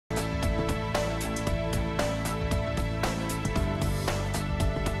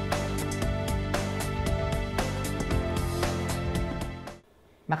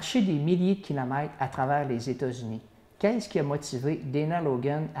Marcher des milliers de kilomètres à travers les États-Unis. Qu'est-ce qui a motivé Dana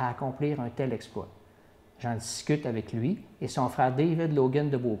Logan à accomplir un tel exploit? J'en discute avec lui et son frère David Logan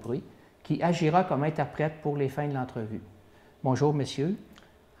de Beaupré, qui agira comme interprète pour les fins de l'entrevue. Bonjour, messieurs.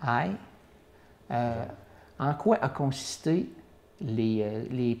 Hi. En quoi a consisté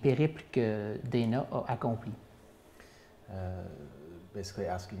les périples que Dana a accomplis? Basically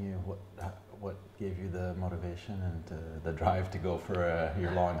asking you what gave you the motivation and the drive to go for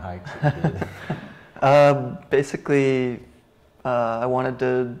your long hikes that you did? Basically, I wanted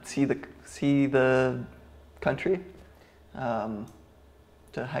to see the country,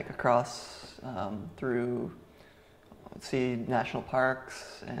 to hike across through, see national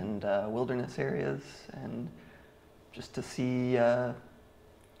parks and wilderness areas, and just to see,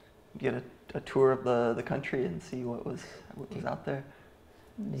 get a tour of the country and see what was out there.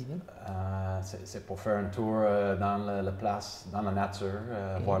 C'est pour faire un tour dans la place, dans la nature,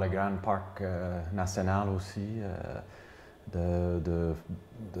 voir le grand parc national aussi, de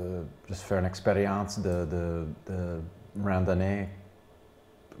juste faire une expérience de randonnée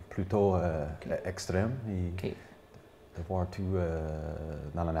plutôt extrême et de voir tout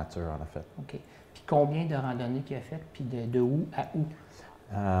dans la nature en fait. OK. Puis combien de randonnées qu'il a faites, puis de où à où?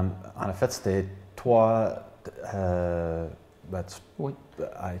 En fait, c'était 3. But oui.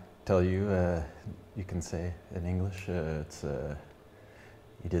 I tell you, you can say in English, you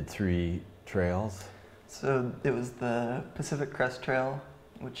did 3 trails. So it was the Pacific Crest Trail,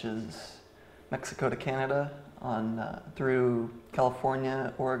 which is Mexico to Canada, through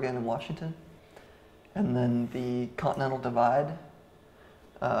California, Oregon, and Washington. And then the Continental Divide,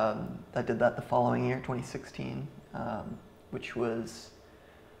 I did that the following year, 2016, which was,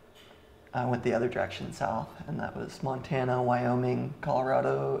 I went the other direction south, and that was Montana, Wyoming,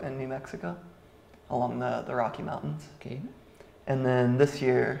 Colorado, and New Mexico, along the Rocky Mountains. Okay. And then this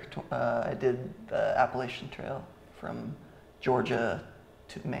year, I did the Appalachian Trail from Georgia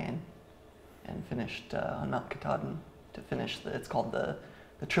to Maine, and finished on Mount Katahdin to finish it's called the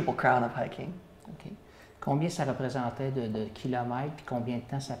Triple Crown of hiking. Okay. Combien ça représentait de kilomètres, puis combien de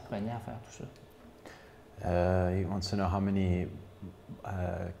temps ça prenait à faire tout ça? He wants to know how many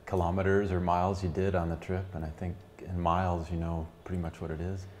kilometers or miles you did on the trip, and I think in miles you know pretty much what it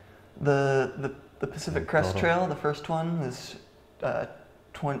is. The Pacific Crest Trail, the first one, is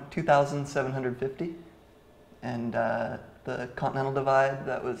 2,750, and the Continental Divide,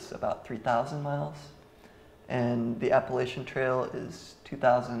 that was about 3,000 miles, and the Appalachian Trail is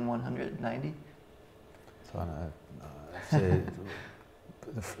 2,190. So c'est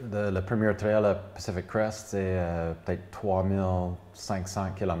le premier trail à Pacific Crest, c'est peut-être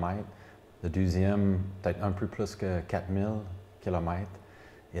 3,500 km. Le deuxième, peut-être un peu plus que 4,000 km.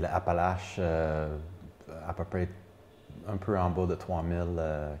 Et l'Appalache, à peu près un peu en bas de 3,000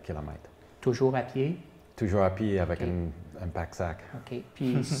 km. Toujours à pied? Toujours à pied avec un pack-sac. OK.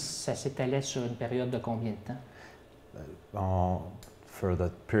 Puis ça s'étalait sur une période de combien de temps? For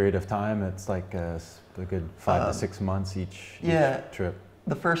the period of time, it's like a good 5 to 6 months each trip.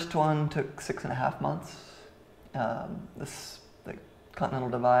 The first one took 6.5 months. The Continental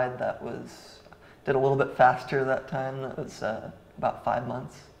Divide, did a little bit faster that time. That was about 5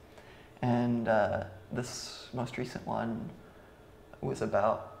 months. And this most recent one was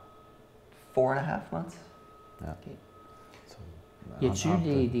about 4.5 months. Yeah. Okay. Y a-t-il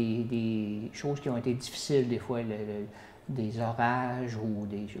des choses qui ont été difficiles des fois, des orages ou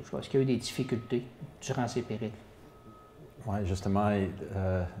des choses? Est-ce qu'il y a eu des difficultés durant ces périodes? Oui, justement,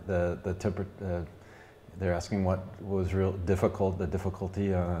 they're asking what was real difficult, the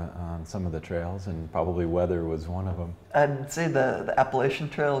difficulty on some of the trails, and probably weather was one of them. I'd say the Appalachian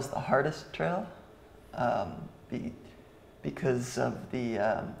Trail is the hardest trail because of the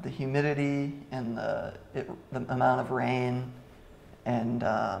humidity and the amount of rain and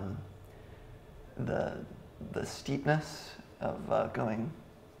the steepness of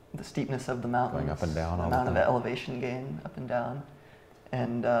the steepness of the mountains, going up and down, the amount of elevation gain up and down,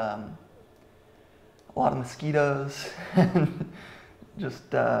 and a lot of mosquitoes,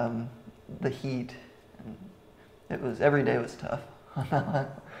 just the heat. And every day was tough.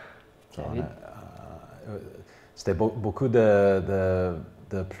 C'était beaucoup de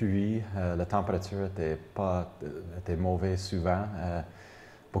pluie, la température était mauvaise souvent.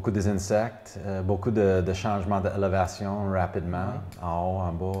 Beaucoup d'insectes, beaucoup de changements d'élévation rapidement, en haut,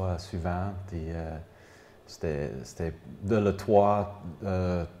 en bas, souvent. C'était le 3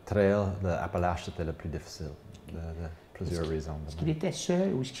 trail de l'Appalache, c'était le plus difficile, de plusieurs raisons. Est-ce qu'il était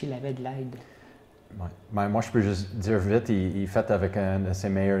seul ou est-ce qu'il avait de l'aide? Ouais. Ben, moi, je peux juste dire vite, il fait avec un de ses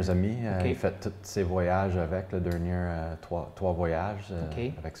meilleurs amis. OK. Il fait tous ses voyages avec, le dernier trois voyages,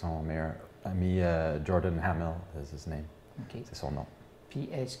 OK. avec son meilleur ami, Jordan Hamill, is his name. OK. C'est son nom. Puis,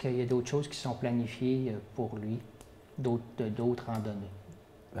 est-ce qu'il y a d'autres choses qui sont planifiées pour lui, d'autres randonnées?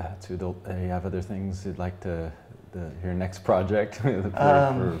 You have other things you'd like your next project for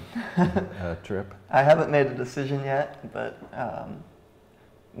a trip? I haven't made a decision yet, but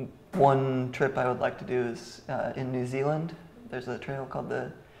one trip I would like to do is in New Zealand. There's a trail called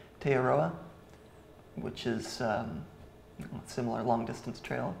the Te Aroa, which is a similar long-distance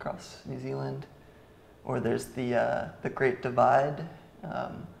trail across New Zealand. Or there's the Great Divide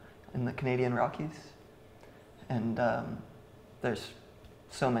in the Canadian Rockies, and there's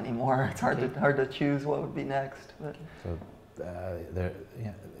so many more. It's hard to choose what would be next. But. So,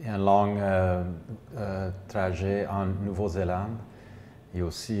 il y a un long trajet en Nouvelle-Zélande. Il y a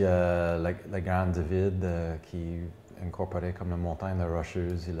aussi la Grande Divide qui est incorporée comme la montagne de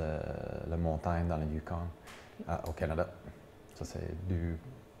Rocheuse et la montagne dans le Yukon au Canada. Ça, c'est du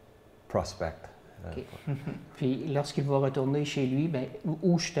prospect. OK. Puis, lorsqu'il va retourner chez lui, ben,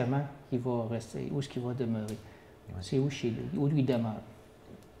 où justement il va rester? Où est-ce qu'il va demeurer? Ouais. C'est où chez lui? Où lui demeure?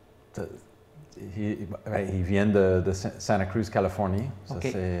 Il vient de Santa Cruz, Californie. Ça,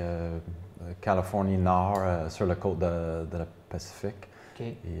 okay. C'est Californie Nord, sur la côte de la Pacifique.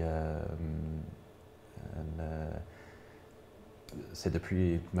 Okay. Et c'est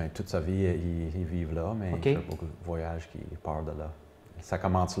depuis toute sa vie, il vit là, mais il fait beaucoup de voyages qui part de là. Ça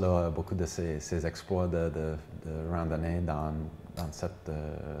commence là, beaucoup de ses exploits de randonnée dans cet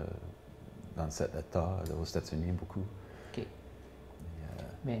état aux États-Unis, beaucoup. OK.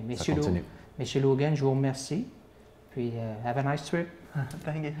 Et, ça continue. Monsieur Logan, je vous remercie. Puis, have a nice trip.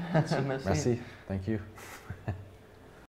 Thank you. Merci. Thank you.